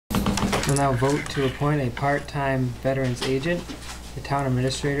We'll now vote to appoint a part-time veterans agent. The town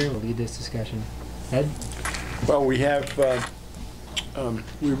administrator will lead this discussion. Ed? Well, we have,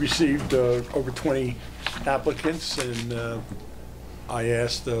 we received over 20 applicants, and I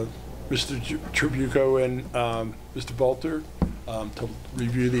asked Mr. Tribuco and Mr. Bolter to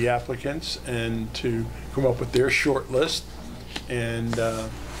review the applicants and to come up with their short list. And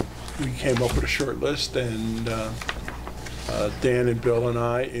we came up with a short list, and Dan and Bill and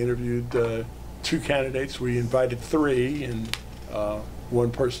I interviewed 2 candidates. We invited 3, and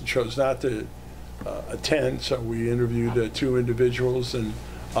one person chose not to attend, so we interviewed 2 individuals, and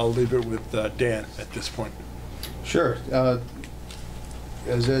I'll leave it with Dan at this point. Sure.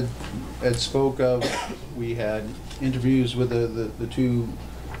 As Ed spoke of, we had interviews with the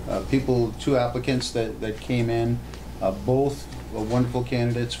 2 applicants that came in, both wonderful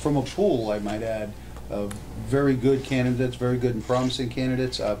candidates from a pool, I might add, of very good candidates, very good and promising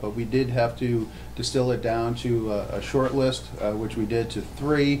candidates, but we did have to distill it down to a short list, which we did to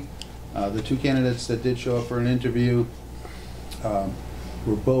 3. The 2 candidates that did show up for an interview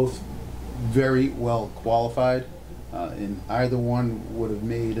were both very well qualified, and either one would have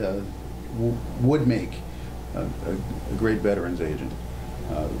made would make a great veterans agent.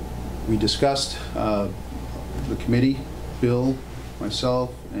 We discussed the committee, Bill,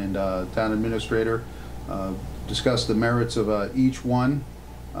 myself, and town administrator, discussed the merits of each one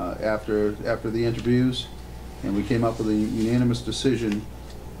after the interviews, and we came up with a unanimous decision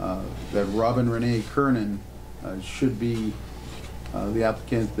that Robin Renee Kernan should be the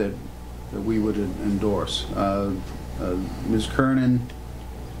applicant that we would endorse. Ms. Kernan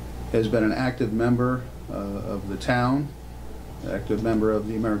has been an active member of the town, active member of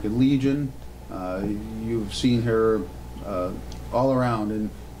the American Legion. You've seen her all around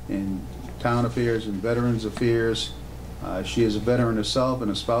in town affairs and veterans affairs. She is a veteran herself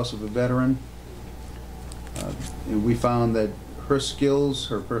and a spouse of a veteran. And we found that her skills,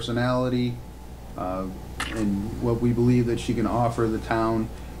 her personality, and what we believe that she can offer the town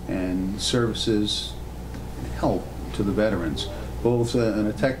and services and help to the veterans, both in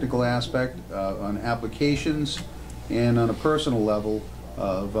a technical aspect, on applications, and on a personal level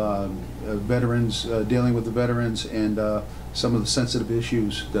of veterans, dealing with the veterans and some of the sensitive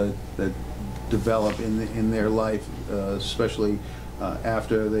issues that develop in their life, especially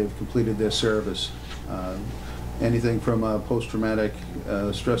after they've completed their service. Anything from post-traumatic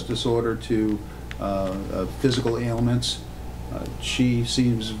stress disorder to physical ailments. She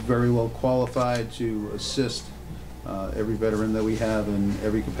seems very well qualified to assist every veteran that we have in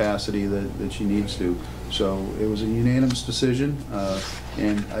every capacity that she needs to. So it was a unanimous decision,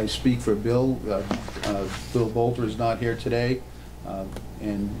 and I speak for Bill. Bill Bolter is not here today,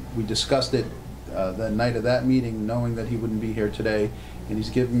 and we discussed it the night of that meeting, knowing that he wouldn't be here today, and he's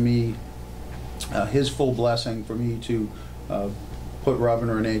given me his full blessing for me to put Robin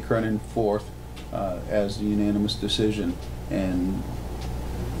Renee Kernan forth as the unanimous decision. And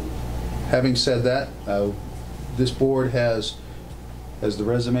having said that, this board has the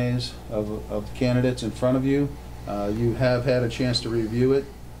resumes of candidates in front of you. You have had a chance to review it,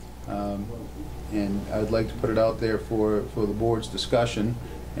 and I'd like to put it out there for the board's discussion,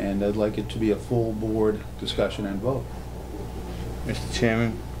 and I'd like it to be a full board discussion and vote. Mr.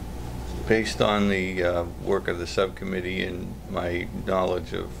 Chairman, based on the work of the subcommittee and my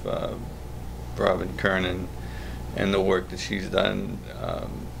knowledge of Robin Kernan and the work that she's done,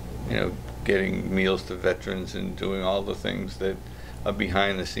 you know, getting meals to veterans and doing all the things that are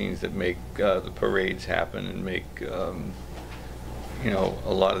behind the scenes that make the parades happen and make you know,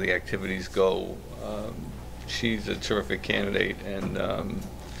 a lot of the activities go. She's a terrific candidate, and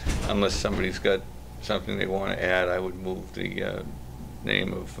unless somebody's got something they want to add, I would move the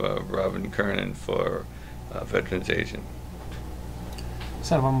name of Robin Kernan for veterans agent.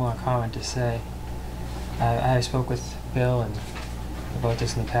 Just have one more comment to say. I spoke with Bill and about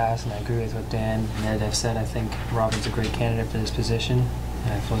this in the past, and I agree with what Dan and Ed have said. I think Robin's a great candidate for this position,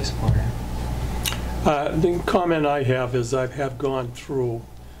 and I fully support her. The comment I have is I have gone through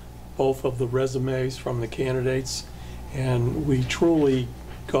both of the resumes from the candidates, and we truly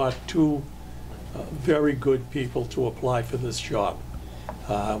got 2 very good people to apply for this job.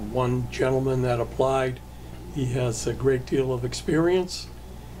 One gentleman that applied, he has a great deal of experience,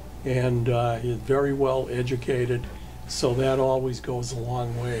 and he's very well educated, so that always goes a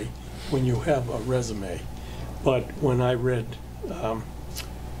long way when you have a resume. But when I read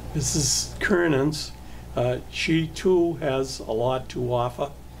Mrs. Kernan's, she too has a lot to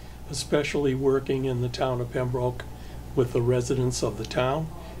offer, especially working in the town of Pembroke with the residents of the town,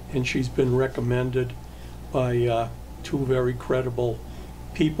 and she's been recommended by 2 very credible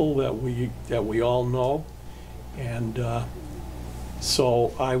people that we all know. And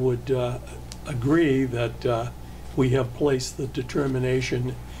so I would agree that we have placed the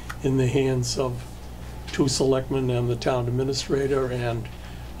determination in the hands of 2 selectmen and the town administrator, and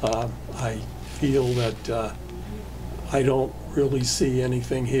I feel that I don't really see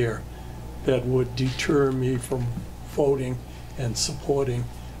anything here that would deter me from voting and supporting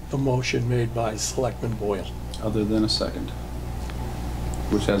the motion made by Selectman Boyle. Other than a second,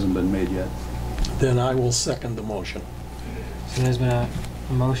 which hasn't been made yet. Then I will second the motion. So there's been a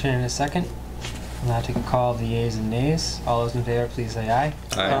motion and a second. I'll now take a call of the yeas and nays. All those in favor, please say aye.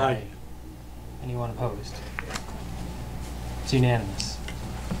 Aye. Anyone opposed? It's unanimous.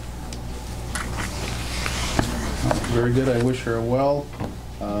 Very good, I wish her well.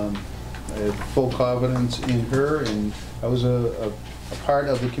 I have full confidence in her, and I was a part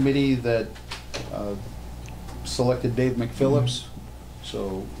of the committee that selected Dave McPhillips,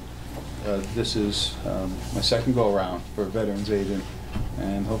 so this is my second go-around for Veterans Agent,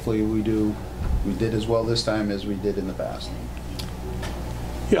 and hopefully we did as well this time as we did in the past.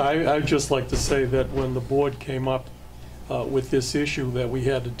 Yeah, I'd just like to say that when the board came up with this issue that we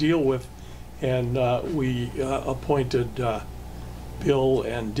had to deal with, and we appointed Bill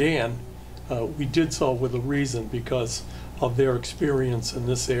and Dan, we did so with a reason, because of their experience in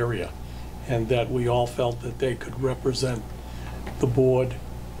this area, and that we all felt that they could represent the board,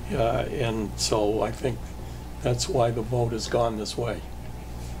 and so I think that's why the vote has gone this way.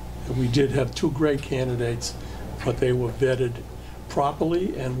 And we did have 2 great candidates, but they were vetted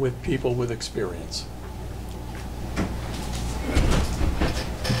properly and with people with experience.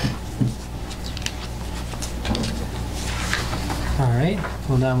 All right,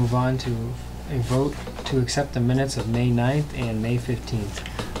 we'll now move on to a vote to accept the minutes of May 9th and May 15th.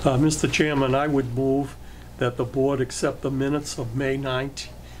 Mr. Chairman, I would move that the board accept the minutes of May 9th,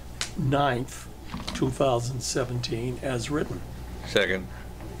 2017 as written. Second.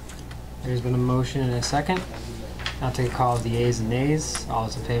 There's been a motion and a second. I'll take a call of the yeas and nays. All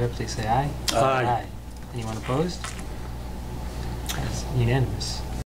those in favor, please say aye. Aye. Anyone opposed? That's unanimous.